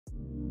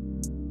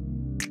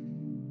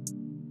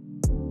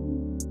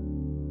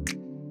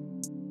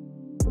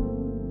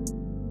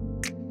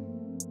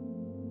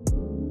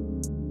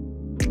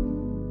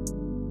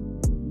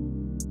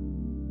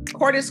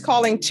Court is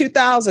calling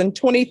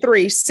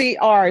 2023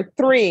 CR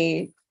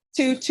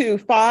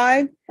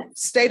 3225,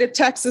 State of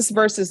Texas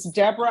versus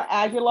Deborah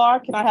Aguilar.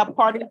 Can I have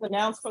parties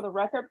announced for the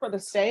record for the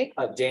state?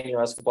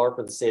 Daniel Escobar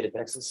for the state of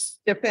Texas.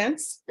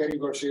 Defense. Eddie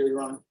Garcia,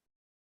 Your Honor.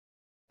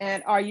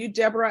 And are you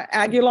Deborah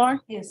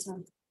Aguilar? Yes,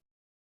 ma'am.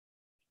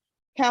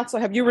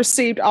 Counsel, have you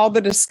received all the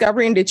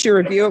discovery and did you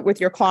review it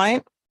with your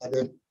client? I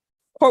did.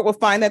 Court will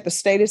find that the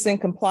state is in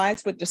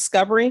compliance with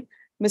discovery.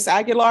 Ms.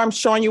 Aguilar, I'm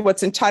showing you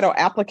what's entitled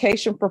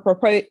application for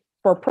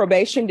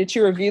probation. Did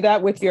you review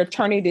that with your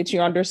attorney? Did you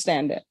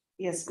understand it?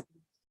 Yes,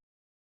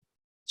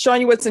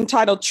 Showing you what's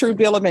entitled true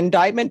bill of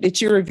indictment.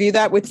 Did you review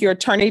that with your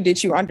attorney?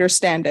 Did you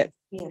understand it?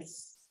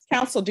 yes,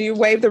 Counsel, do you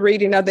waive the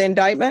reading of the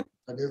indictment?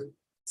 I do.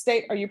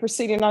 State, are you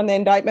proceeding on the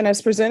indictment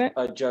as presented?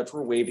 Judge,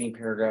 we're waiving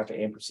paragraph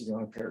A and proceeding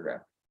on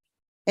paragraph.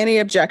 Any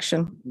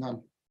objection?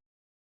 None.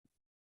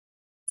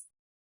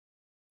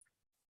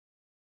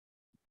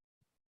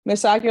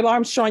 Ms. Aguilar,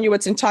 I'm showing you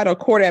what's entitled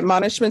court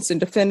admonishments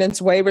and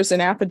defendants waivers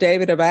and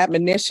affidavit of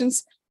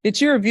admonitions. Did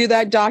you review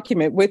that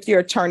document with your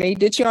attorney?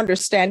 Did you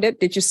understand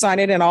it? Did you sign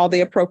it in all the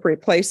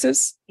appropriate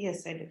places?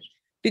 yes, I did.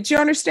 Did you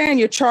understand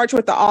you're charged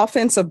with the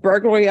offense of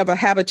burglary of a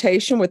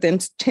habitation with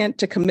intent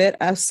to commit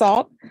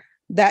assault?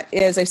 That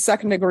is a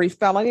second-degree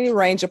felony.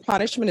 Range of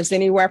punishment is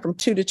anywhere from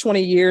 2 to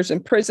 20 years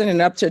in prison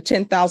and up to a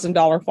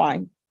 $10,000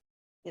 fine.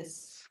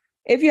 Yes,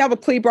 If you have a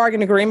plea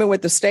bargain agreement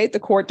with the state, the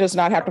court does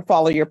not have to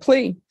follow your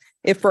plea.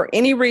 If for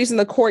any reason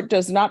the court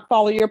does not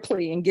follow your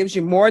plea and gives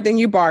you more than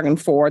you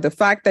bargained for, the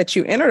fact that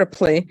you entered a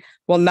plea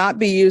will not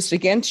be used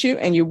against you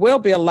and you will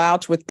be allowed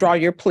to withdraw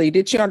your plea.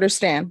 Did you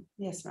understand?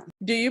 yes, ma'am.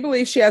 Do you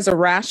believe she has a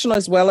rational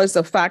as well as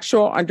a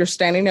factual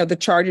understanding of the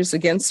charges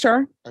against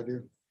her? I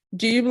do.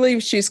 Do you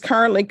believe she's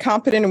currently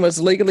competent and was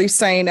legally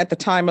sane at the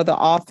time of the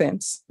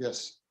offense?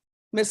 Yes.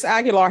 Ms.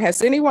 Aguilar,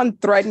 has anyone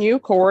threatened you,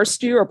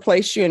 coerced you, or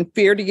placed you in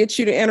fear to get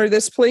you to enter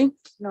this plea?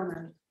 No,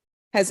 ma'am.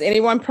 Has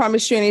anyone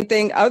promised you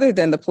anything other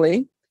than the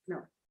plea? No.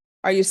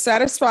 Are you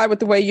satisfied with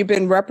the way you've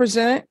been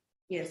represented?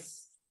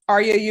 Yes,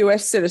 Are you a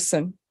U.S.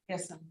 citizen?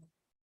 yes, ma'am.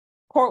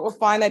 Court will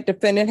find that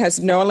defendant has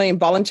knowingly and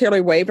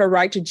voluntarily waived her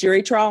right to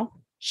jury trial.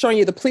 Showing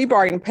you the plea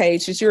bargain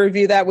page. Did you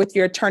review that with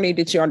your attorney?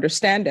 Did you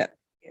understand it?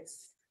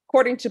 Yes,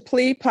 According to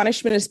plea,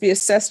 punishment is to be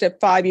assessed at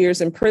 5 years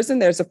in prison.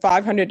 There's a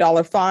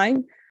 $500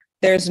 fine.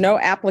 There's no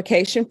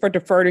application for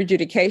deferred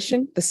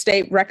adjudication. The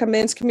state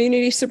recommends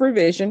community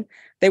supervision.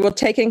 They will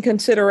take in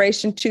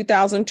consideration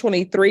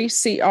 2023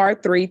 CR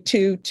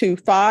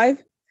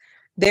 3225.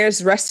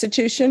 There's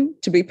restitution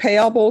to be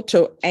payable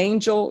to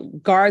Angel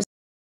Garza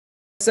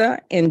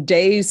in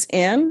Days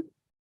Inn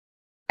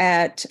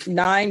at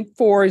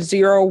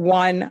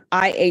 9401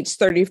 IH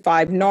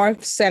 35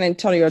 North, San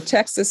Antonio,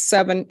 Texas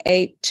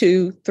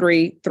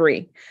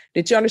 78233.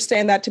 Did you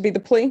understand that to be the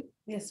plea?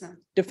 yes, ma'am.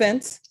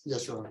 Defense?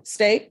 Yes, Your Honor.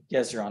 State?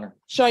 Yes, Your Honor.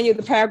 Showing you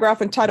the paragraph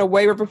entitled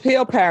waiver of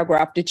appeal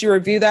paragraph. Did you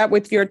review that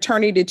with your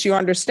attorney? Did you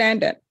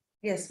understand it?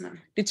 Yes, ma'am.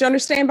 Did you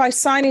understand by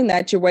signing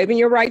that you're waiving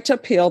your right to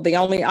appeal? The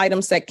only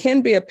items that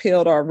can be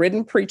appealed are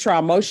written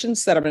pretrial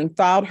motions that have been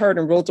filed, heard,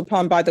 and ruled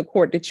upon by the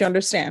court. Did you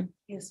understand?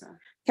 Yes, ma'am.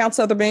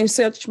 Counsel, are there any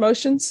such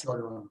motions? No,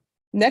 Your Honor.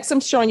 Next, I'm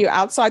showing you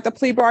outside the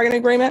plea bargain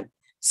agreement.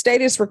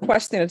 State is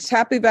requesting a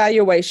TAP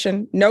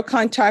evaluation, no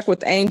contact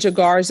with Angel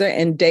Garza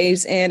and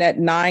Days Inn at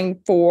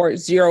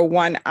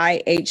 9401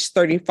 IH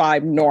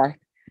 35 North.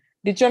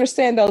 Did you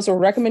understand those are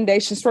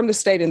recommendations from the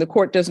state and the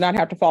court does not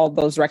have to follow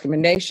those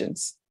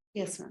recommendations?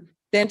 Yes, ma'am.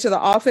 Then to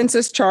the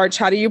offenses charged,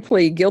 how do you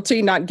plead?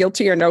 Guilty, not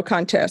guilty, or no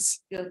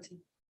contest? Guilty.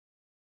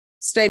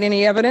 State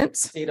any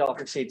evidence? State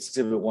offer states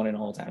exhibit 1 in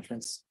all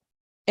attachments.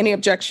 Any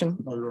objection?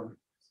 No, Your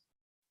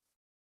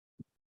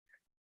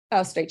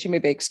Honor. State, you may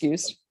be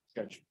excused.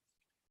 Judge.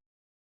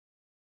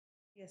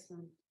 Yes,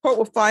 ma'am. Court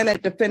will find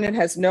that defendant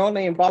has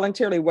knowingly and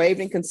voluntarily waived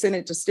and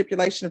consented to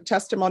stipulation of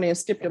testimony and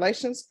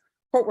stipulations.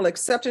 Court will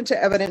accept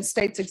into evidence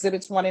states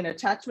exhibits 1 in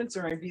attachments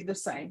and review the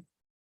same.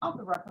 Off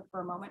the record for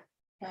a moment.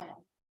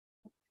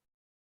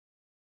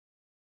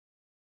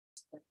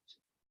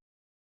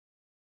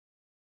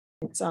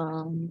 It's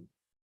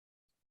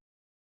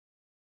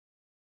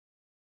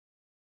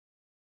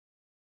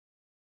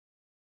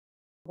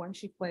one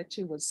she pled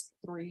to was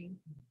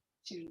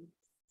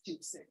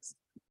 3226.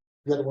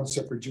 The other one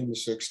set for June the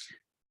 6th,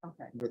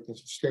 Okay, but the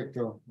state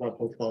brought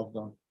both files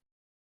down.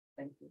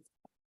 thank you.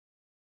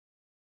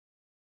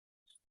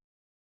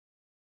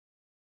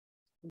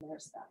 And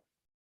there's that.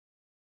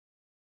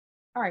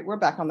 All right, we're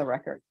back on the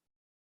record.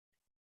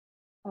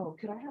 Oh,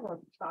 could I have a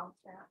file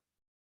that?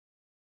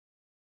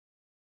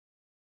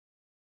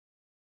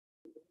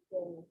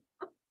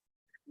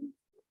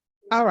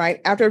 All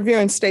right, after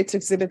reviewing states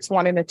exhibits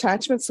 1 in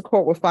attachments, the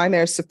court will find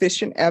there is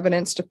sufficient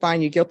evidence to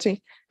find you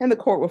guilty and the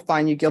court will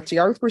find you guilty.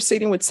 Are we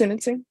proceeding with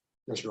sentencing?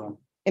 Yes, Your Honor.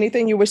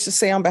 Anything you wish to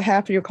say on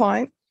behalf of your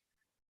client?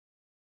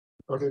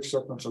 Early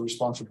acceptance of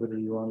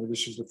responsibility, Your Honor.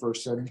 This is the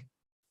first setting.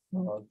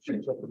 She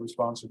accepted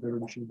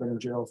responsibility. She's been in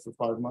jail for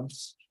 5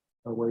 months,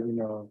 awaiting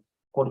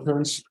court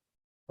appearance.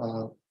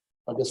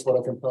 I guess what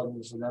I can tell you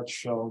is in a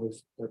nutshell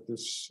is that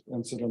this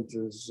incident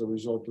is a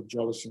result of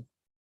jealousy.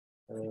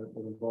 It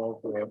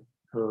involved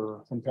her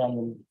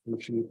companion, who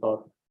she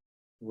thought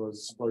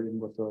was flirting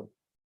with a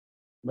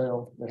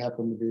male that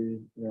happened to be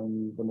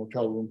in the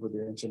motel room where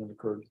the incident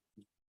occurred.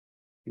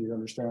 She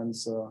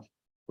understands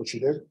what she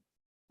did.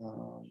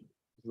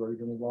 Is ready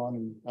to move on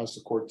and ask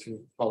the court to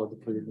follow the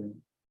plea agreement.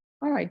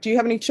 All right. Do you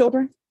have any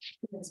children?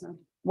 Yes, ma'am.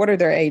 What are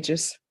their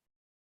ages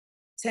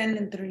 10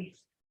 and 3.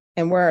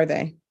 and where are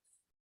they?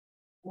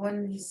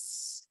 One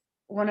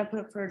I put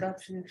up for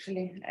adoption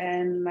actually,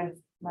 and my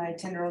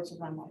 10-year-old's with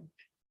my mom.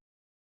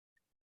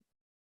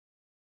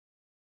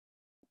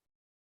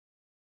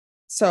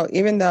 So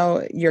even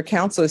though your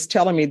counsel is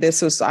telling me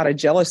this was out of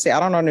jealousy, I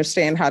don't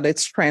understand how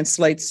this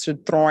translates to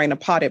throwing a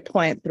potted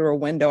plant through a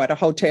window at a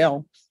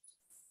hotel.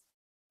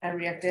 I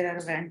reacted out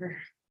of anger.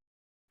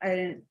 I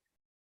didn't.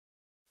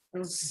 It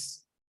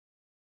was,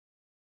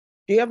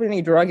 Do you have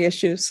any drug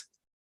issues?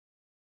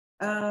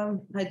 I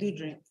do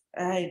drink.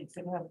 I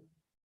could have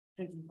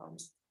drinking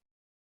problems,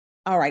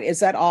 All right. Is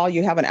that all?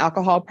 You have an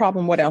alcohol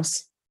problem? What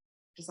else?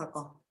 just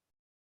alcohol.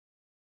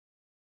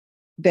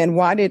 Then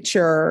why did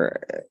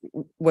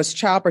was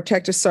Child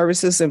Protective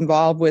Services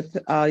involved with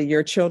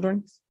your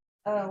children?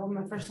 Well,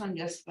 my first one,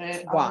 yes,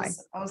 but Why?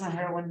 I was on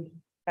heroin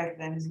back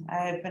then. I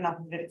had been off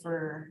of it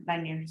for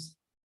 9 years.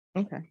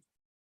 Okay.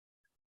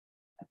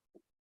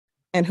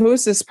 And who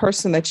is this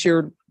person that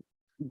you're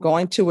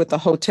going to with the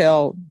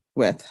hotel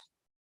with?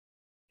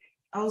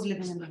 I was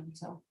living in a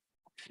hotel.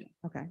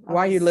 Okay.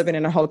 Why are you living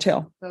in a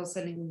hotel? I was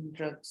selling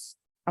drugs.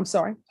 I'm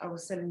sorry. I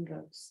was selling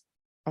drugs.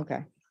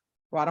 Okay.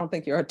 Well, I don't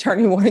think your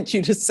attorney wanted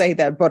you to say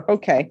that, but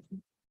okay,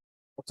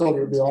 I told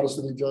her to be honest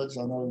with you, Judge.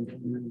 I know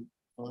you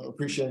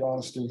appreciate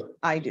honesty.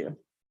 I do.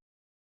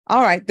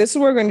 All right, this is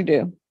what we're going to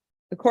do.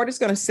 The court is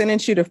going to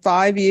sentence you to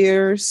 5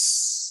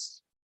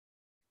 years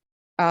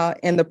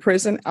in the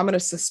prison. I'm going to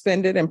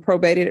suspend it and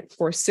probate it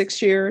for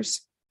 6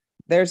 years.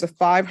 There's a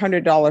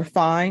 $500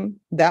 fine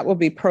that will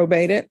be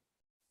probated.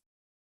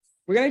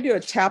 We're going to do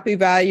a TAP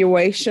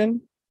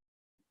evaluation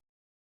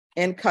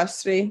in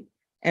custody,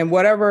 and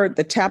whatever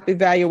the TAP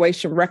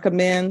evaluation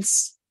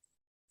recommends,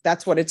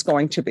 that's what it's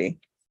going to be.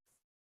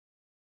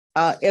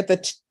 If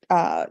the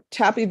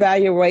TAP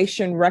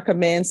evaluation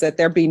recommends that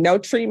there be no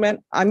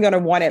treatment, I'm going to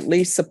want at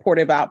least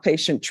supportive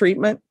outpatient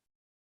treatment.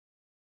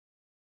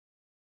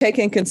 Take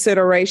in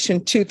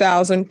consideration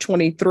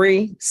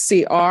 2023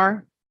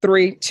 CR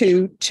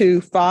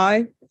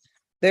 3225.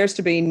 There's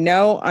to be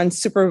no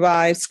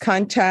unsupervised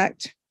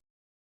contact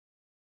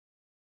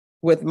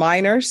with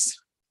minors.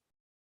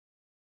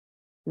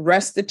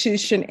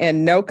 Restitution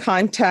and no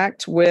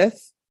contact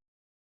with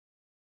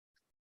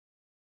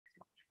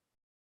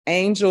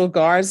Angel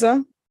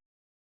Garza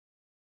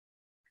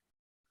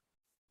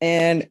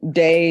and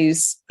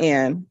days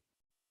in.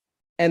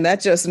 And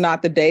that's just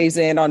not the days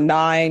in on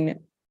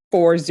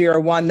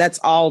 9401. That's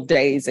all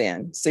days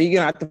in. So you're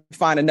gonna have to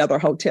find another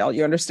hotel.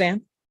 You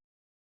understand?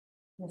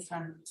 Yes,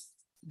 ma'am.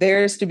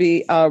 There's to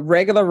be a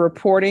regular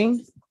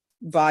reporting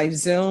by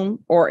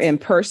Zoom or in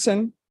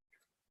person.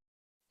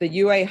 The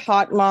UA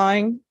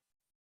hotline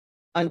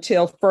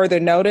until further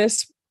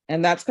notice,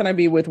 and that's going to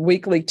be with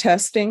weekly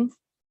testing.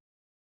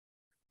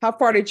 How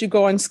far did you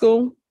go in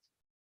school?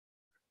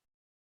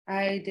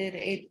 I did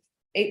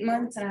eight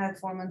months and I had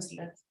 4 months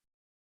left.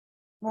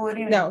 Well, what do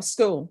you mean? No,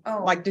 school.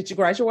 Oh. Like, did you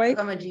graduate? I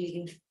got my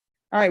GED.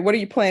 All right, what are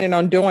you planning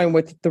on doing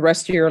with the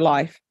rest of your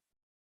life?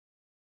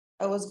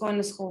 I was going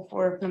to school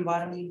for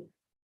phlebotomy.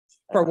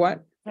 For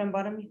what?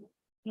 Phlebotomy.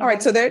 All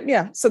right, so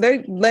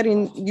they're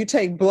letting you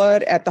take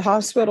blood at the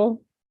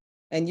hospital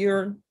and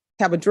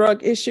have a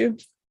drug issue?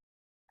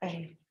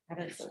 I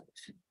haven't.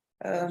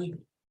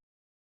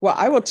 Well,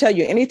 I will tell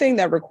you, anything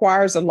that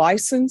requires a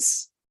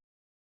license,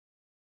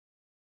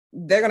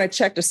 they're going to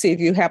check to see if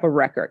you have a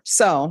record.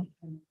 So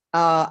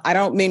I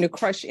don't mean to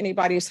crush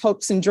anybody's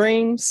hopes and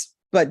dreams,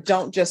 but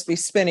don't just be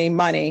spending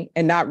money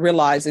and not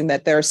realizing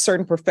that there are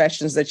certain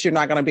professions that you're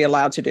not going to be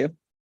allowed to do.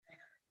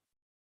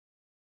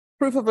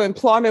 Proof of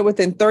employment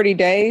within 30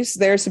 days.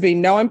 There's to be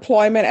no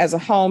employment as a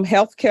home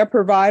health care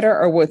provider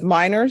or with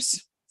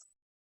minors.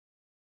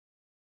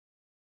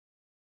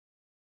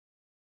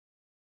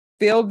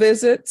 Field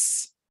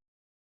visits.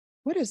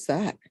 What is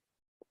that?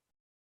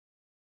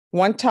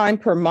 1 time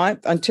per month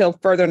until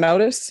further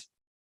notice.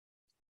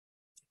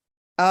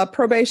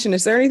 Probation.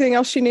 Is there anything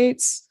else she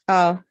needs?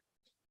 Oh,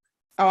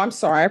 I'm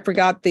sorry. I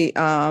forgot the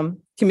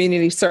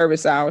community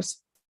service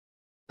hours.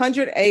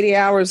 180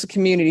 hours of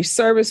community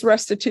service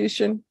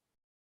restitution.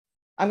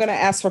 I'm going to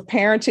ask for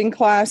parenting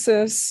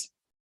classes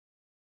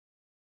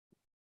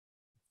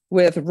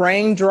with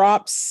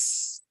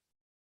raindrops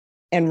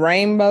and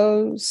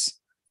rainbows.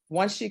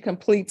 Once she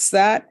completes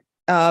that,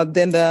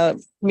 then the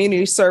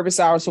community service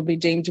hours will be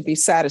deemed to be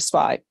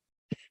satisfied.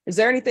 Is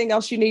there anything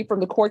else you need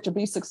from the court to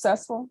be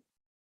successful?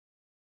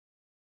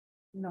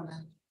 No,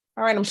 ma'am.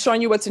 All right, I'm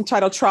showing you what's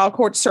entitled Trial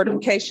Court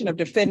Certification of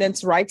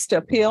Defendants' Rights to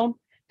Appeal.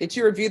 Did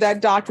you review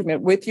that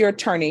document with your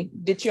attorney?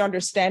 Did you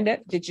understand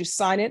it? Did you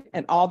sign it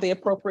in all the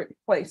appropriate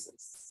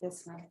places?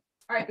 Yes, ma'am.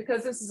 All right,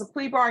 because this is a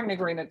plea bargaining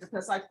agreement,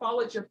 because I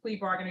followed your plea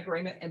bargaining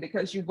agreement, and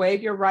because you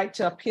waive your right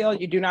to appeal,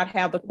 you do not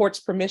have the court's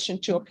permission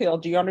to appeal.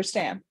 Do you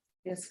understand?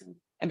 Yes, ma'am.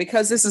 And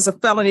because this is a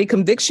felony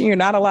conviction, you're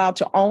not allowed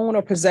to own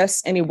or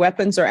possess any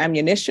weapons or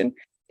ammunition.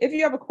 If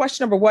you have a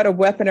question over what a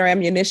weapon or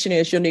ammunition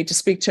is, you'll need to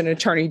speak to an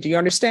attorney. Do you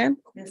understand?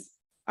 Yes.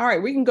 All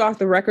right, we can go off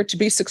the record. To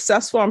be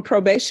successful on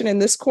probation in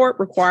this court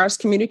requires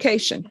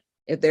communication.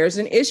 If there's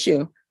an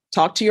issue,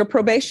 talk to your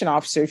probation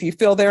officer. If you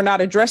feel they're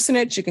not addressing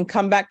it, you can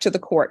come back to the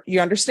court.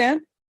 You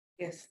understand?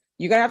 Yes.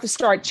 You're gonna have to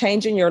start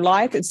changing your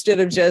life instead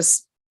of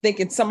just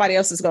thinking somebody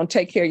else is gonna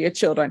take care of your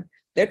children.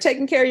 They're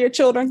taking care of your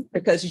children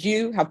because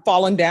you have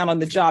fallen down on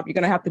the job. You're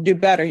gonna have to do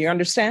better. You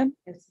understand?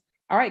 Yes.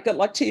 All right, good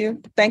luck to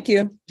you. Thank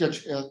you.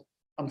 Judge,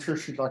 I'm sure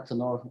she'd like to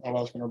know, I'll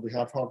ask on her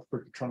behalf, how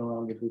quick the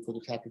turnaround would be for the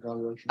tech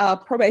evaluation.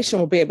 Probation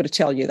will be able to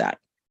tell you that.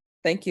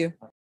 Thank you.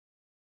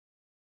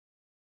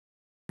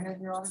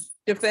 Your Honor.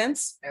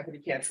 Defense, Anthony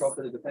Cantrell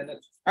for the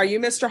defendant. are you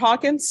Mr.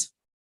 Hawkins?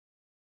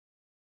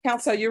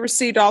 Counsel, you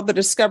received all the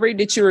discovery.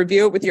 Did you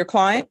review it with your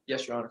client?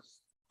 Yes, Your Honor.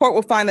 Court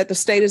will find that the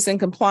state is in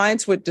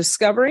compliance with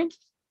discovery.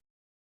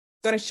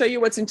 Going to show you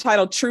what's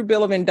entitled True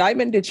Bill of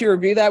Indictment. Did you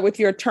review that with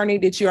your attorney?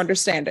 Did you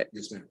understand it?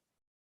 Yes, ma'am.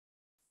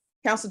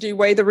 Counsel, do you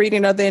waive the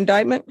reading of the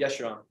indictment? Yes,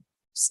 Your Honor.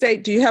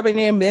 State, do you have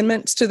any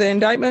amendments to the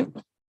indictment?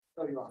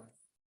 No, Your Honor.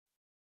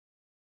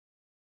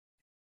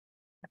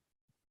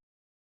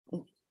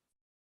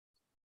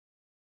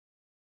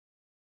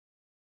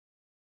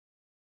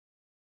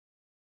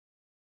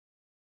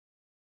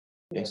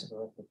 Yes.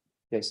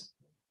 Yes.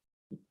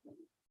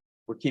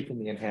 We're keeping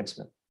the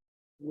enhancement.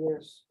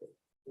 Yes.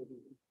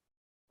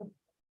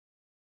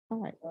 All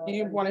right. Do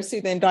you want to see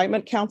the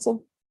indictment,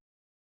 counsel?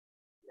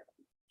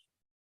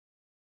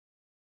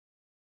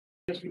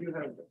 Yes, we do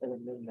have an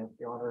amendment,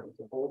 Your Honor,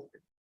 the bold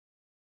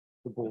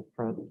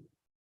print.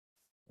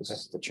 This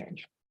is the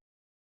change.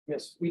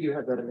 Yes, we do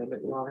have that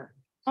amendment, Your Honor.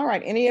 All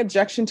right. Any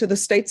objection to the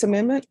state's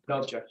amendment? No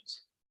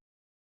objections.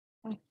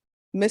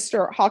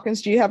 Mr.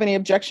 Hawkins, do you have any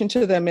objection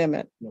to the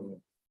amendment? No.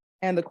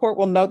 And the court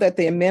will note that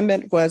the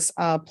amendment was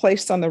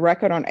placed on the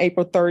record on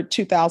April 3rd,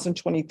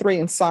 2023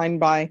 and signed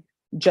by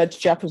Judge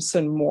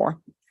Jefferson Moore.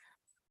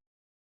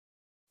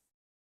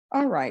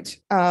 All right.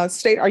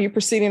 State, are you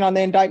proceeding on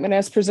the indictment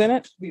as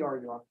presented? We are,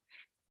 Your Honor.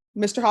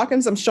 Mr.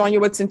 Hawkins, I'm showing you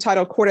what's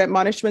entitled Court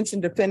Admonishments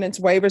and Defendants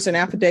Waivers and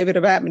Affidavit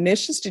of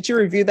Admonitions. Did you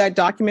review that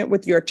document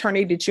with your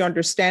attorney? Did you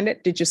understand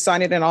it? Did you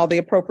sign it in all the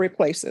appropriate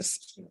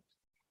places?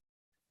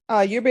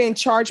 You're being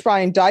charged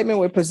by indictment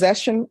with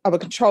possession of a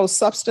controlled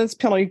substance,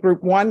 penalty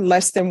group 1,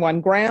 less than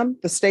 1 gram.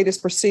 The state is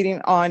proceeding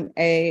on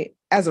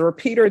as a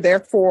repeater.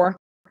 Therefore,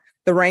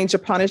 the range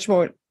of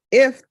punishment,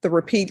 if the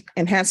repeat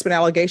enhancement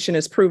allegation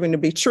is proven to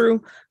be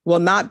true, will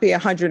not be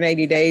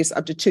 180 days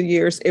up to 2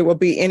 years. It will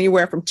be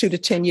anywhere from 2 to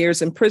 10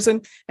 years in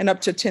prison and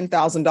up to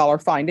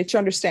 $10,000 fine. Did you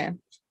understand?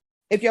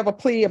 If you have a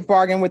plea of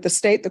bargain with the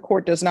state, the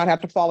court does not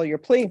have to follow your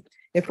plea.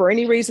 If for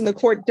any reason the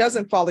court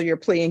doesn't follow your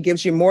plea and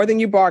gives you more than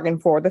you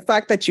bargained for, the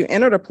fact that you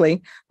entered a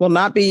plea will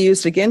not be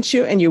used against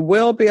you and you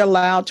will be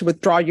allowed to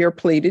withdraw your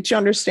plea. Did you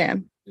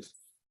understand?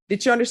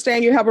 Did you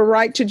understand you have a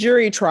right to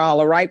jury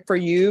trial, a right for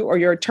you or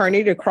your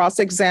attorney to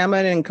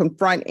cross-examine and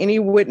confront any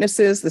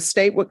witnesses the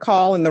state would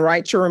call, and the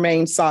right to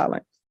remain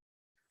silent?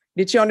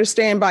 Did you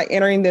understand by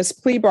entering this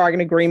plea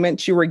bargain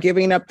agreement, you were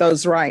giving up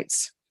those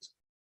rights?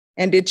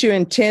 And did you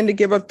intend to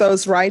give up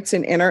those rights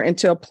and enter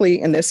into a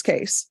plea in this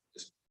case?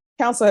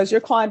 Counsel, has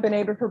your client been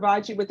able to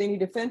provide you with any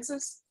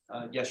defenses?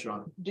 Yes, Your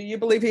Honor. Do you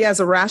believe he has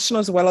a rational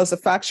as well as a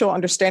factual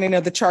understanding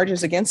of the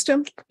charges against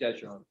him?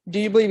 Yes, Your Honor. Do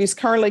you believe he's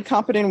currently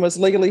competent and was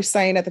legally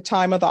sane at the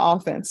time of the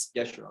offense?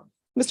 Yes, Your Honor.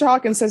 Mr.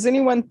 Hawkins, has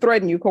anyone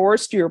threatened you,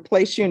 coerced you, or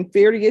placed you in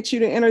fear to get you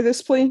to enter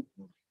this plea?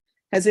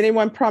 Has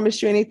anyone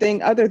promised you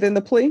anything other than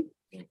the plea?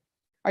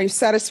 Are you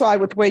satisfied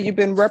with the way you've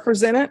been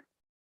represented?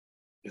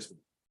 Yes, ma'am.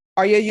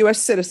 Are you a U.S.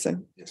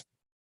 citizen? Yes.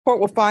 Court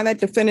will find that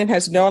defendant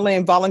has knowingly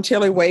and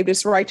voluntarily waived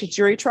his right to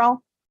jury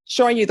trial.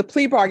 Showing you the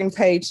plea bargain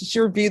page. Did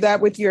you review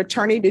that with your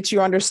attorney? Did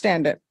you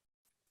understand it?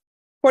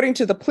 According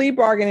to the plea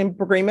bargaining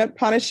agreement,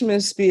 punishment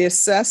is to be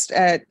assessed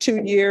at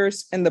 2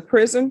 years in the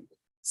prison.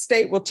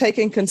 State will take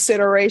in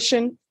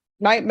consideration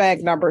night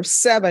mag number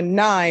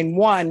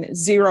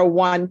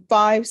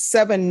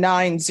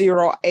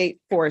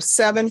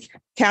 7911015790847,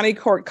 county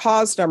court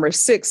cause number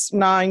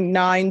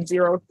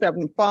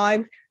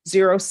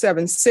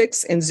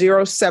 699075076 and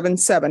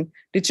 077.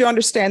 Did you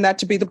understand that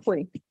to be the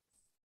plea?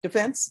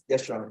 Defense?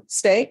 Yes, Your Honor.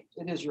 State?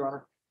 It is, Your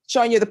Honor.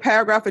 Showing you the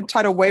paragraph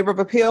entitled Waiver of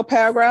Appeal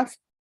paragraph.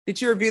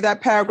 Did you review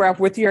that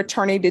paragraph with your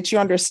attorney? Did you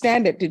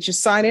understand it? Did you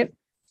sign it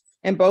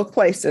in both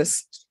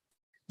places?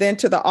 Then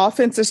to the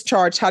offenses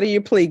charged, how do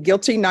you plead?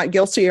 Guilty, not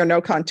guilty, or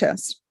no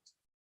contest?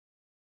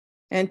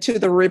 And to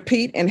the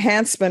repeat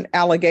enhancement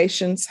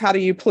allegations, how do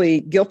you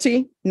plead?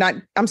 Guilty,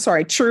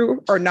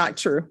 true or not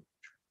true?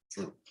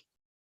 True.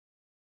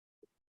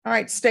 All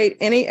right, state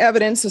any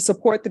evidence to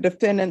support the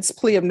defendant's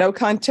plea of no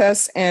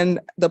contest and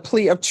the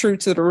plea of true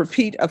to the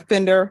repeat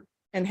offender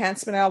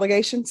enhancement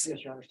allegations?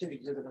 Yes, Your Honor. State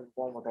exhibit in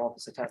form with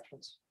office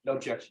attachments. No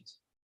objections.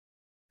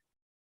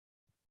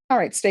 All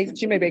right,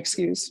 state, you may be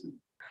excused.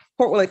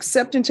 Court will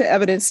accept into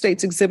evidence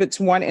states exhibits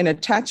 1 and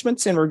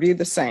attachments and review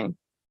the same.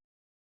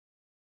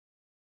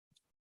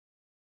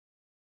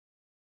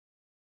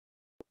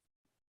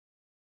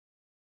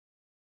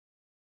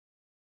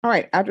 All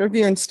right, after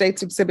reviewing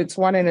states exhibits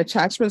 1 and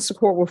attachments, the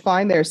court will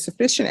find there is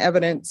sufficient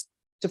evidence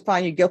to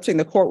find you guilty, and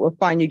the court will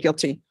find you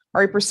guilty.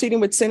 Are you proceeding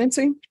with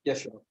sentencing?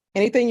 Yes, Your Honor.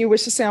 Anything you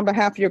wish to say on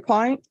behalf of your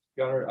client?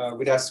 Your Honor,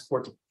 we'd ask the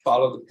court to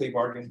follow the plea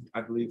bargain. I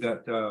believe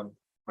that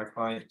my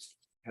client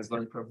has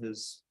learned from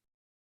his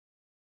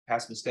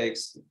past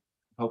mistakes.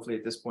 Hopefully,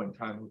 at this point in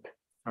time, we'll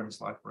turn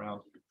his life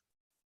around.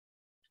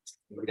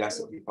 We'd ask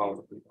that we follow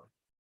the plea bargain.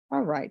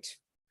 All right.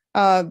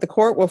 The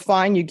court will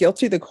find you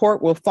guilty. The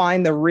court will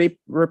find the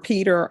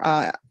repeater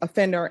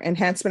offender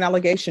enhancement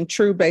allegation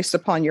true based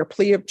upon your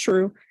plea of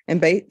true and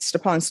based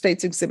upon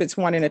states exhibits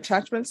 1 and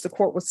attachments. The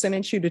court will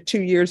sentence you to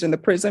 2 years in the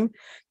prison,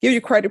 give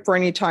you credit for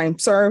any time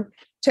served.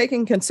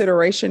 Taking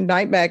consideration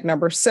night mag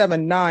number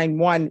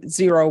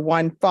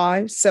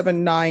 791015,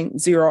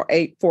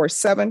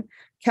 790847,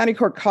 county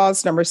court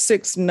cause number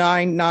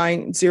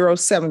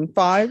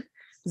 699075,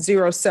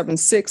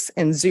 076,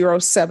 and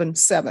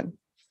 077.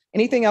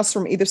 Anything else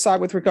from either side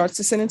with regards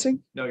to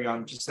sentencing? No, Your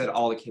Honor, just said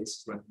all the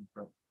cases went in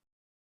front.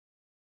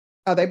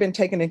 They've been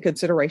taken in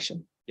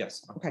consideration.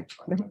 Yes. Okay,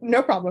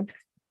 no problem.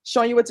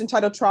 Showing you what's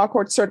entitled trial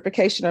court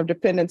certification of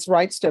defendants'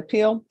 rights to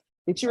appeal.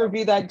 Did you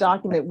review that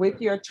document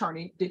with your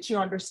attorney? Did you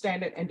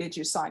understand it and did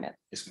you sign it?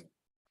 Yes, ma'am.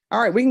 All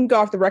right, we can go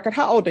off the record.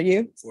 How old are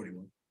you?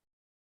 41.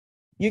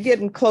 You're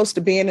getting close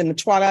to being in the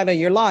twilight of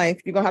your life.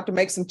 You're gonna have to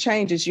make some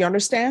changes. You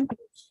understand?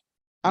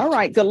 All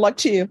right, good luck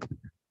to you.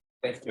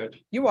 Thank you,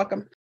 Judge. You're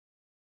welcome.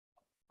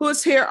 Who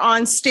is here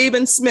on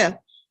Stephen Smith?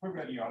 We're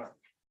ready, Your Honor.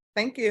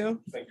 Thank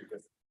you. Thank you.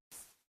 Judge.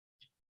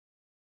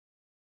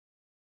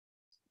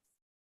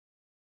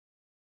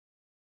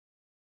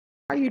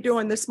 How are you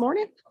doing this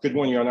morning? Good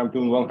morning, Your Honor. I'm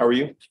doing well. How are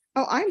you?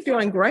 Oh, I'm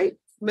doing great.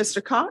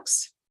 Mr.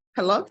 Cox,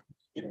 hello,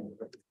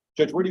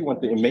 Judge, where do you want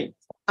the inmate?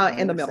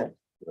 in the middle.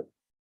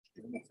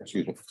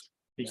 Excuse me.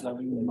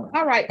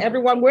 All right,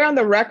 everyone, we're on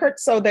the record,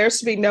 so there's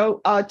to be no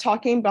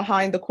talking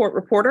behind the court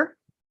reporter.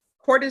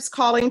 Court is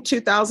calling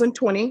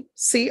 2020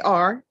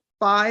 CR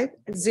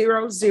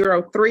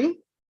 5003.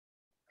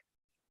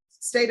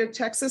 State of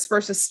Texas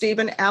versus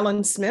Stephen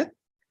Allen Smith.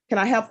 Can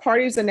I have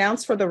parties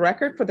announced for the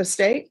record for the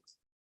state?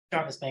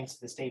 Jarvis Banks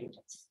for the state of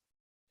Texas.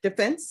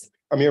 Defense?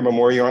 Amir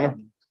Memorial, Your Honor.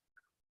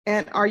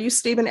 And are you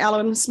Stephen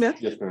Allen Smith?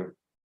 Yes, ma'am.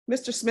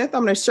 Mr. Smith,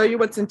 I'm going to show you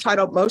what's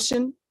entitled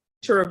motion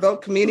to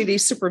revoke community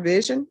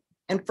supervision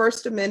and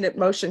First Amendment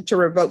motion to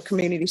revoke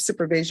community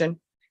supervision.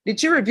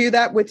 Did you review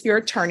that with your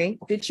attorney?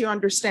 Did you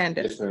understand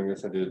it? Yes, ma'am.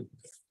 Yes, I did.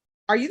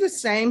 Are you the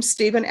same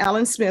Stephen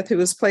Allen Smith who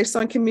was placed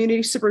on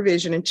community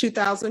supervision in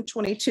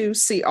 2022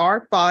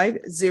 CR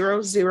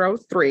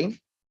 5003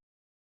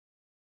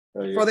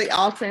 Yes. for the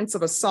offense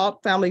of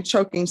assault, family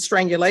choking,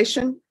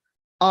 strangulation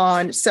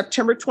on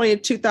September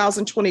 20th,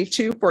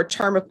 2022 for a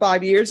term of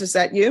 5 years? Is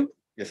that you?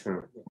 Yes,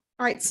 ma'am.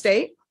 All right,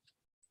 state.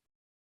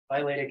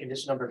 Violated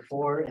condition number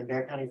 4 in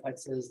Bear County,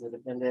 Texas. The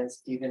defendant,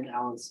 Stephen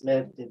Allen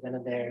Smith,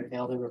 defendant there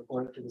failed to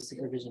report to the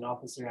supervision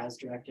officer as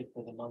directed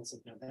for the months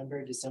of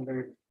November,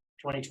 December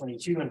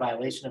 2022 in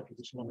violation of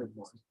condition number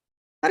 4.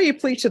 How do you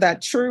plead to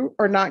that? True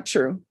or not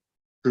true?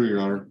 True, Your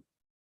Honor.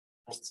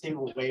 The state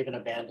will waive and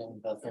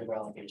abandon the further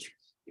allegation.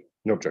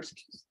 No objection.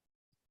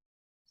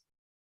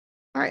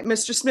 All right,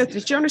 Mr. Smith,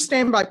 did you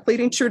understand by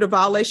pleading true to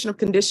violation of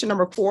condition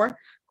number 4,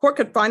 court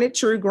could find it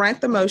true,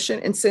 grant the motion,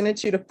 and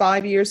sentence you to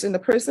 5 years in the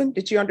prison?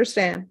 Did you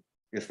understand?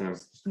 Yes, ma'am.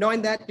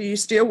 Knowing that, do you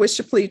still wish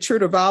to plead true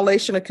to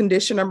violation of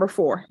condition number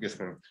 4? Yes,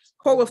 ma'am.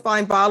 Court will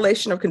find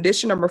violation of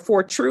condition number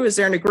 4 true. Is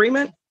there an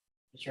agreement?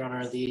 Your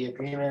Honor, the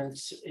agreement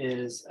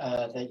is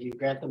that you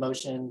grant the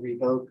motion,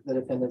 revoke the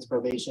defendant's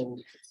probation,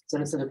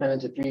 sentence the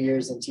defendant to 3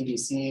 years in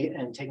TDC,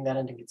 and taking that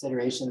into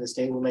consideration, the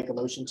state will make a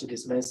motion to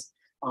dismiss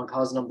on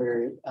cause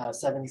number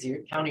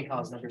county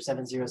cause number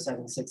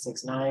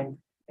 7076669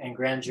 and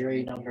grand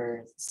jury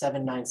number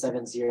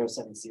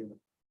 797070.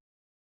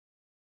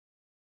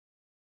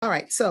 All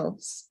right, so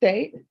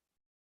state.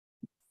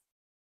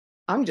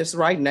 I'm just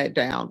writing that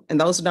down, and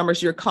those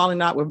numbers you're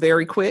calling out were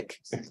very quick.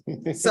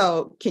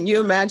 So can you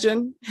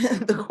imagine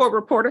the court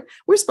reporter?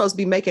 We're supposed to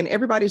be making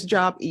everybody's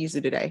job easy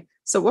today.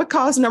 So what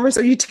cause numbers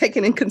are you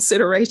taking in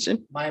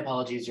consideration? My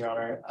apologies, Your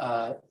Honor.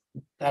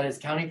 That is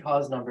county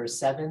cause number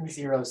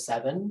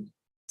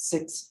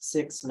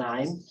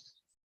 7076669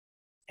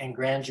 and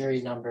grand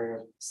jury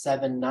number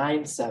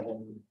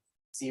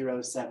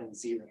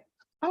 797070.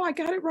 Oh, I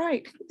got it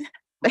right.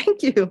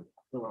 Thank you.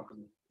 You're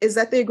welcome. Is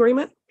that the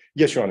agreement?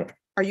 Yes, Your Honor.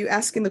 Are you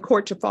asking the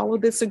court to follow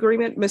this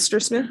agreement,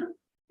 Mr. Smith?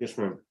 Yes,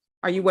 ma'am.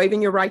 Are you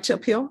waiving your right to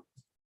appeal?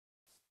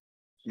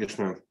 Yes,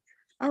 ma'am.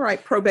 All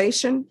right,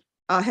 probation.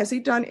 Has he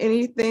done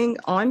anything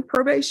on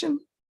probation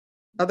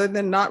other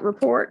than not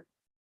report?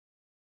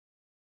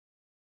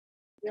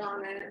 Your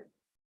Honor.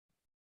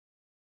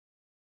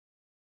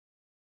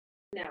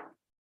 No.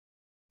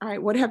 All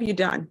right, what have you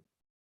done?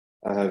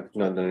 I have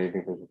not done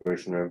anything for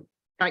preparation, ma'am.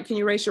 All right, can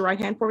you raise your right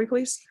hand for me,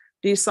 please?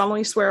 Do you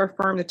solemnly swear or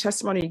affirm the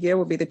testimony you give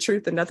will be the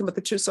truth and nothing but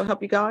the truth, so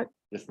help you God?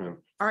 Yes, ma'am.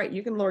 All right,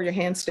 you can lower your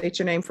hand, state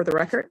your name for the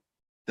record.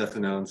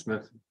 Stephen Allen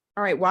Smith.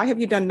 All right, why have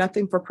you done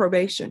nothing for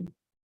probation?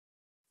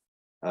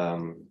 I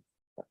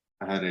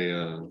had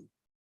a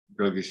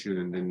drug issue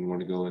and didn't want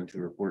to go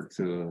into report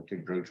to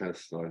take drug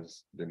tests, so I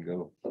just didn't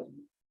go.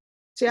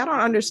 See, I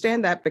don't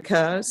understand that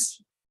because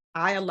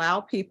I allow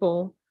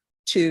people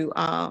to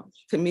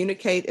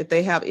communicate if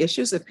they have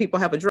issues. If people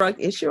have a drug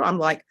issue, I'm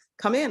like,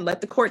 come in,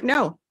 let the court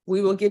know.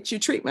 We will get you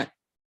treatment.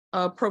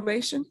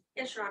 Probation?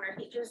 Yes, Your Honor,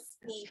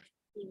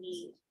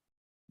 he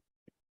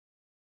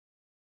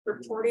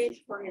reported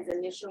for his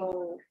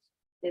initial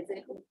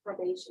visit with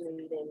probation and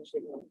then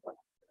didn't report.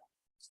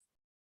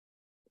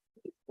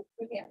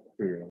 Yeah.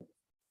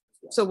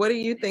 So what do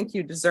you think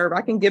you deserve?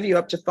 I can give you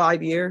up to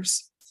 5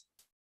 years.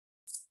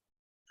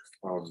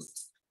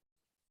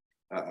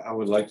 I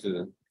would like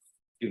to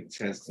give a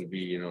chance to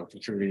be,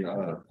 contributing,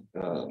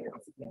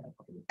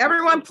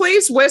 Everyone,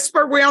 please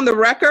whisper. We're on the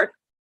record.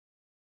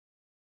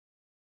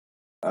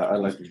 I'd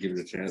like to give it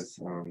a chance,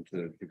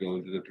 to go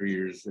into the 3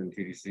 years in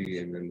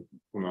TDC and then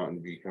come out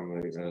and become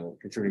a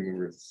contributing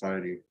member of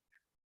society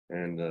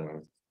and,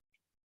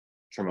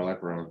 turn my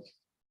life around.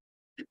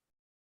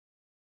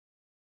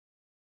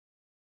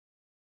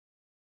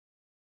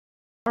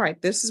 All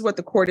right, this is what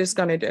the court is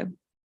going to do.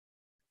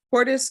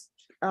 Court is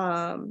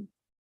going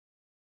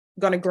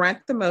to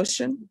grant the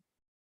motion.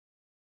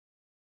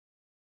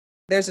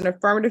 There's an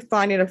affirmative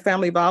finding of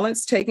family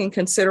violence, taking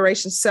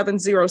consideration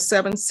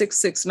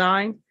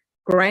 707-669,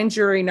 grand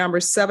jury number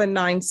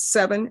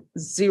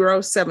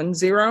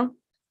 797070.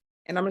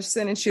 And I'm going to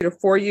sentence you to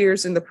 4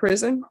 years in the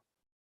prison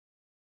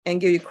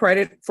and give you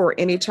credit for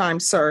any time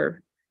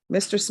served.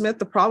 Mr. Smith,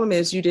 the problem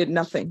is you did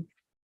nothing.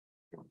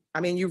 I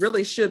mean, you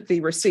really should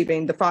be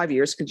receiving the 5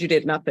 years because you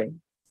did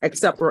nothing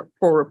except for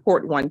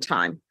report one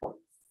time.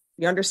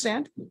 You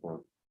understand?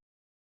 I'm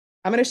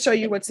going to show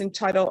you what's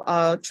entitled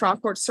Trial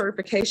Court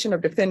Certification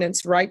of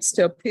Defendants' Rights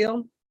to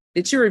Appeal.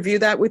 Did you review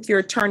that with your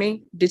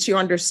attorney? Did you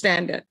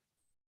understand it?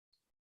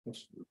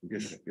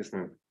 Yes,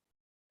 ma'am.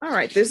 All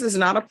right, this is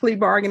not a plea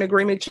bargain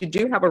agreement. You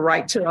do have a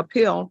right to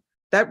appeal.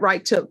 That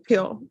right to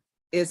appeal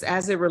is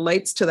as it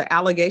relates to the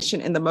allegation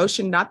in the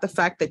motion, not the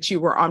fact that you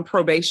were on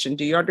probation.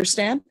 Do you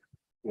understand?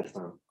 Yes,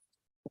 ma'am.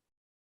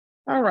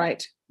 All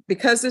right,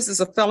 because this is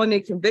a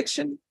felony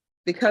conviction,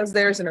 because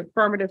there's an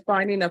affirmative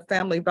finding of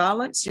family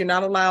violence, you're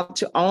not allowed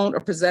to own or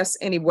possess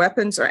any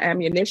weapons or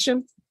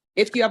ammunition.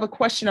 If you have a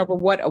question over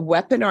what a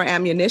weapon or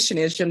ammunition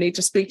is, you'll need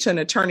to speak to an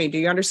attorney. Do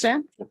you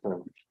understand? Yes,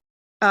 ma'am.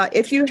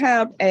 If you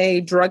have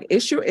a drug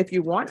issue, if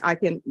you want, I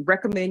can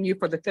recommend you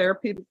for the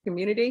therapeutic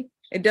community.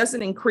 It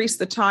doesn't increase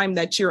the time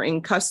that you're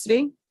in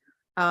custody,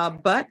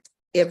 but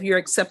if you're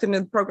accepted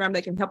in the program,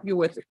 they can help you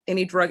with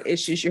any drug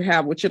issues you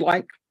have. Would you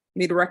like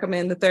me to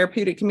recommend the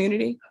therapeutic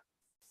community?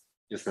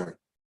 Yes, ma'am.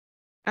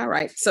 All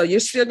right, so you're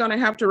still going to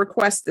have to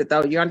request it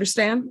though. You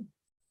understand?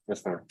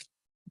 Yes, ma'am.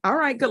 All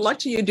right, good luck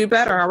to you. Do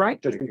better, all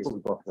right? Judge, before we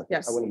go off,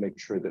 Yes. I want to make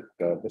sure that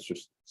Mr.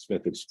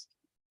 Smith is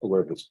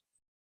aware of this.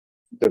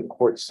 The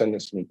court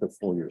sentenced me to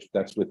 4 years.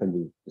 That's within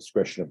the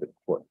discretion of the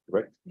court,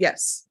 correct?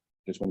 Yes.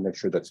 Just want to make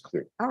sure that's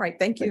clear. All right,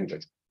 thank Thank you. you,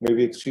 Judge. May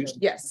we excuse?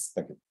 Yes.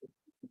 Thank you.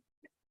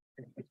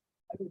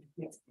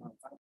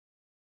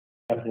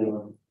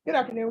 Afternoon. Good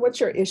afternoon. What's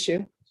your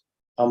issue?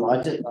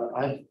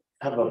 I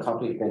have a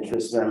conflict of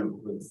interest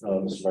with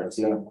Mr.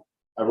 Garcia.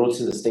 I wrote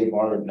to the state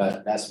bar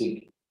last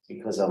week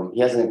because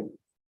he hasn't,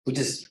 I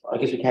guess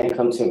we can't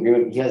come to an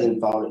agreement. He hasn't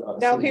filed.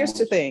 Now, here's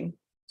the thing.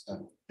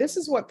 This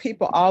is what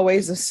people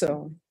always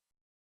assume.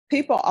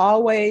 People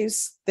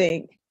always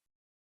think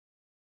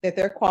that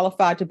they're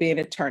qualified to be an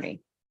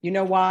attorney. You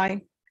know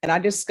why? And I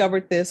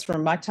discovered this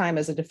from my time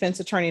as a defense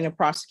attorney and a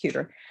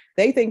prosecutor.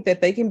 They think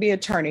that they can be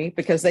attorney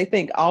because they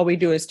think all we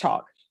do is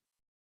talk.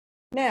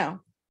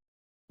 Now,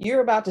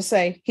 you're about to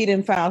say he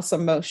didn't file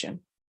some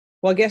motion.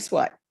 Well, guess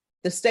what?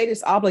 The state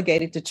is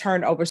obligated to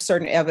turn over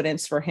certain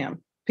evidence for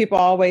him. People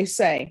always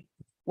say,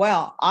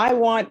 well, I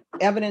want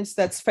evidence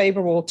that's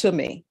favorable to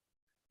me.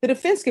 The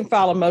defense can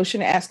file a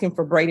motion asking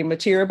for Brady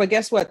material, but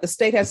guess what? The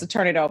state has to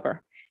turn it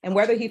over. And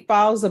whether he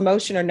files a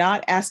motion or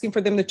not, asking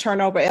for them to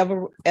turn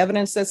over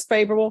evidence that's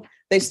favorable,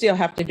 they still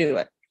have to do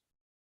it.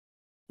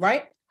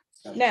 Right?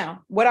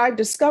 Now, what I've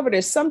discovered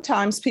is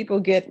sometimes people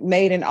get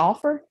made an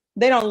offer.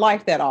 They don't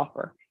like that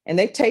offer. And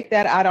they take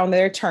that out on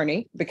their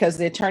attorney because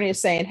the attorney is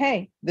saying,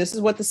 hey, this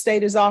is what the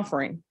state is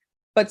offering.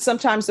 But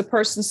sometimes the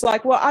person's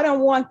like, well, I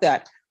don't want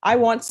that. I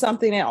want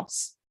something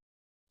else.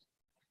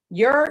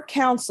 Your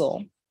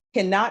counsel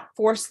cannot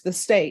force the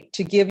state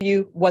to give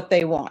you what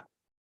they want.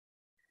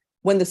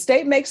 When the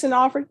state makes an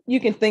offer, you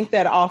can think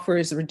that offer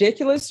is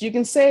ridiculous. You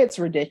can say it's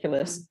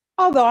ridiculous.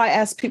 Although I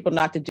ask people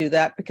not to do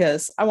that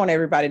because I want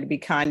everybody to be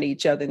kind to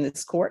each other in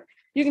this court.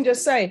 You can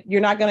just say, you're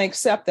not going to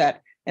accept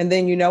that. And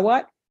then you know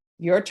what?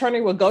 Your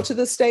attorney will go to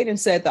the state and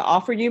say, the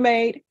offer you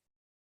made,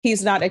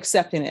 he's not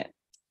accepting it.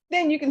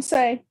 Then you can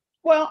say,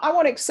 well, I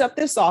want to accept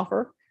this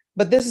offer,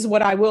 but this is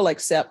what I will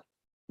accept,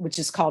 which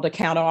is called a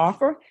counter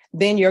offer.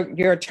 Then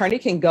your attorney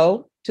can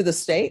go to the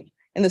state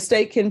and the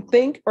state can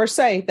think or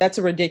say that's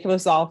a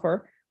ridiculous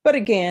offer. But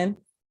again,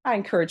 I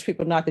encourage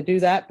people not to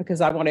do that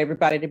because I want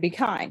everybody to be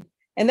kind.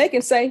 And they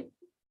can say,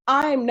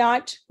 I'm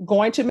not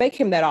going to make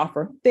him that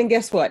offer. Then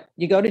guess what?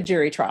 You go to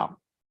jury trial.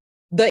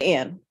 The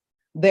end.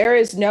 There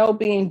is no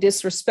being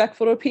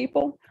disrespectful to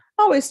people.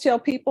 I always tell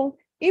people,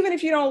 even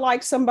if you don't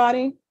like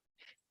somebody,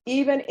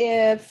 even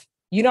if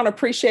you don't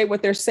appreciate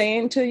what they're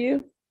saying to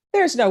you,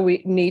 there's no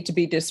need to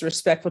be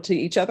disrespectful to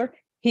each other.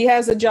 He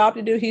has a job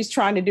to do. He's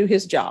trying to do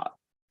his job.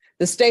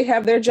 The state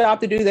have their job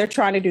to do. They're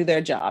trying to do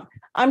their job.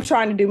 I'm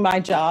trying to do my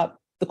job.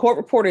 The court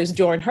reporter is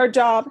doing her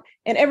job,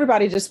 and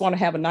everybody just want to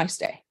have a nice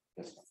day.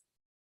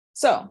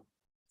 So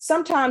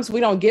sometimes we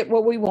don't get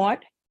what we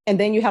want, and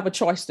then you have a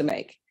choice to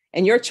make.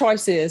 And your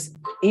choice is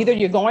either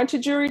you're going to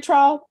jury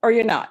trial or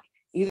you're not.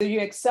 Either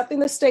you're accepting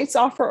the state's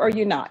offer or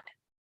you're not.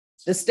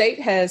 The state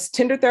has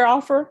tendered their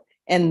offer,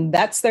 and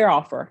that's their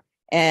offer.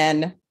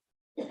 And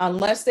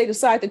unless they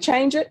decide to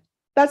change it,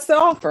 that's the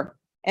offer.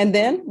 And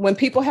then when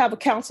people have a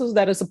counsel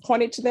that is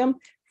appointed to them,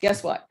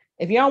 guess what?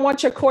 If you don't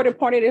want your court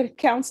appointed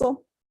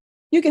counsel,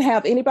 you can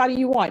have anybody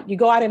you want. You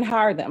go out and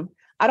hire them.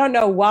 I don't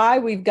know why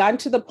we've gotten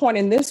to the point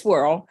in this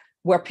world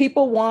where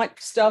people want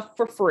stuff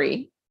for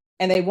free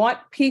and they want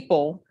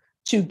people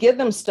to give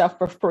them stuff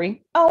for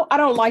free. Oh, I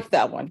don't like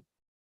that one.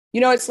 You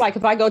know, it's like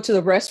if I go to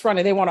the restaurant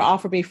and they want to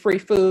offer me free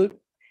food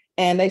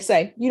and they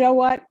say, you know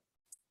what?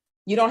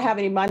 You don't have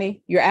any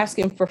money. You're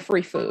asking for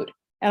free food.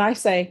 And I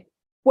say,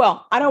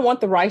 well, I don't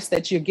want the rice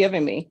that you're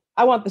giving me.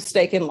 I want the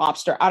steak and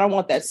lobster. I don't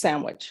want that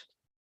sandwich.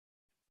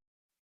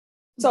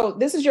 So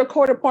this is your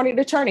court appointed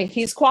attorney.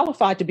 He's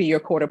qualified to be your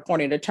court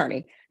appointed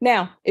attorney.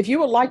 Now, if you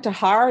would like to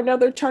hire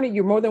another attorney,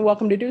 you're more than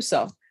welcome to do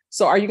so.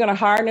 So are you going to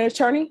hire an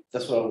attorney?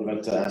 That's what I was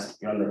meant to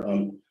ask, Your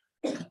Honor.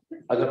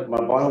 I got, my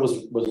bond was,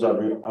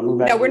 I moved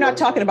back. No, we're not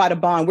talking about a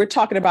bond. We're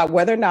talking about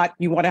whether or not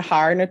you want to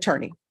hire an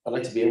attorney. I'd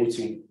like to be able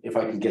to, if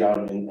I can get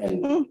out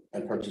and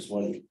purchase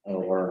one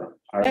or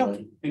hire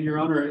one. And Your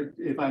Honor,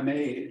 if I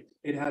may,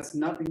 it has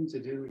nothing to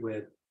do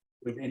with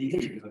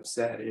anything you have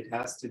said. It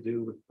has to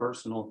do with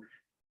personal.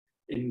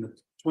 In the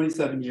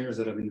 27 years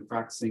that I've been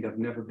practicing, I've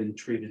never been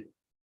treated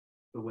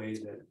the way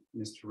that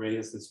Mr.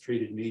 Reyes has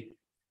treated me.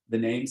 The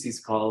names he's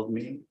called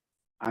me.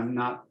 I'm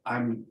not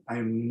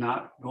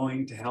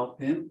going to help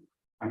him.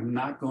 I'm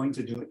not going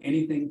to do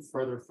anything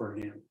further for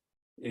him.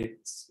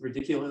 It's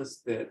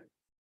ridiculous that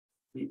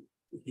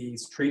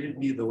he's treated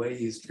me the way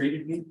he's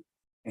treated me,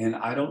 and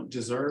I don't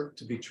deserve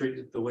to be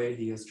treated the way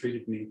he has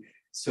treated me.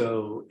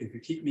 So if you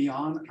keep me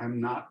on,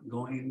 I'm not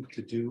going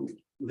to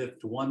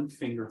lift one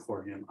finger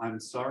for him. I'm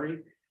sorry.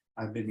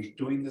 I've been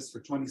doing this for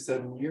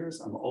 27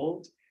 years. I'm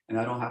old and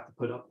I don't have to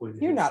put up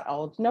with You're not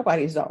old.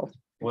 Nobody's old.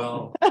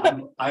 Well,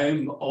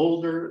 I'm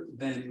older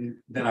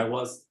than I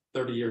was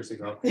 30 years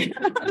ago.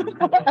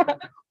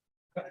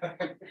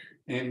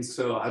 And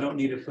so I don't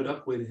need to put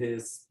up with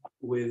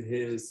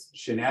his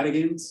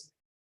shenanigans.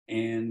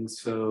 And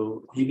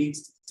so he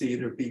needs to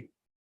either be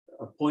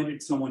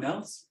appointed someone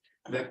else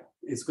that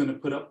is going to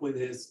put up with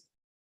his,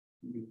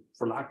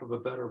 for lack of a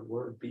better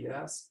word,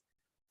 BS,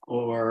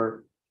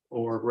 or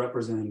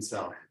represent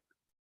himself.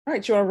 All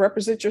right, you want to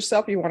represent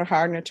yourself? Or you want to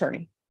hire an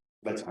attorney?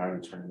 Let's hire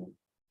an attorney.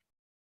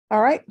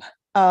 All right,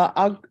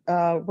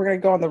 we're going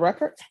to go on the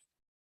record.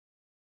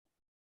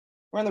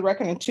 We're on the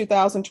record in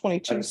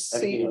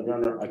 2022. Your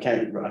Honor, I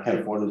can't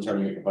afford an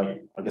attorney.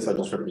 I guess I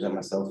just represent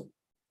myself.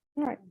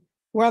 All right,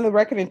 we're on the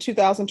record in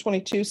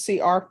 2022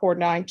 CR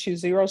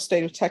 4920,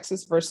 State of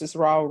Texas versus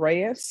Raul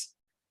Reyes.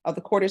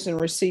 The court is in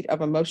receipt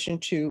of a motion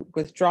to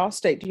withdraw.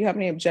 State, do you have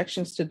any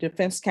objections to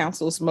defense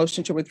counsel's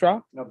motion to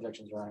withdraw? No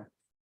objections, Your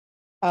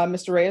Honor.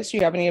 Mr. Reyes, do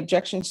you have any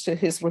objections to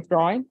his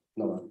withdrawing?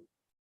 No.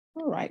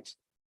 All right.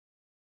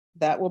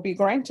 That will be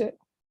granted.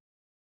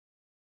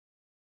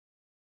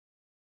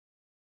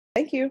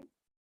 Thank you.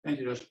 Thank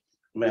you, Judge.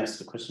 May I ask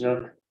the question, Your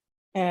Honor?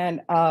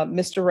 And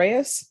Mr.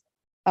 Reyes,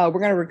 we're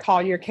going to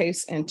recall your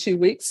case in 2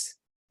 weeks.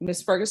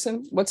 Ms.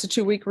 Ferguson, what's the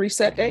 2-week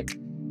reset date?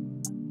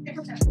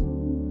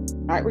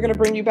 All right, we're going to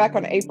bring you back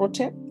on April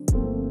 10th.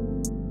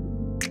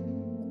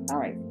 All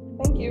right,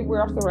 thank you.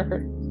 We're off the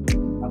record.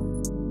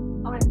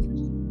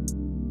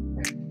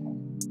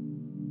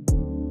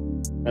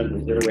 And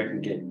is there a way I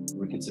can get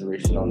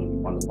reconsideration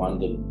on the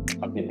bond that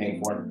I've been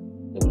paying for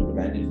that we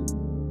demanded?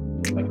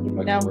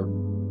 No.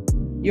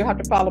 You'll have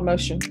to file a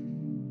motion.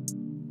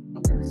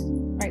 Okay.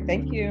 All right,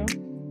 thank you.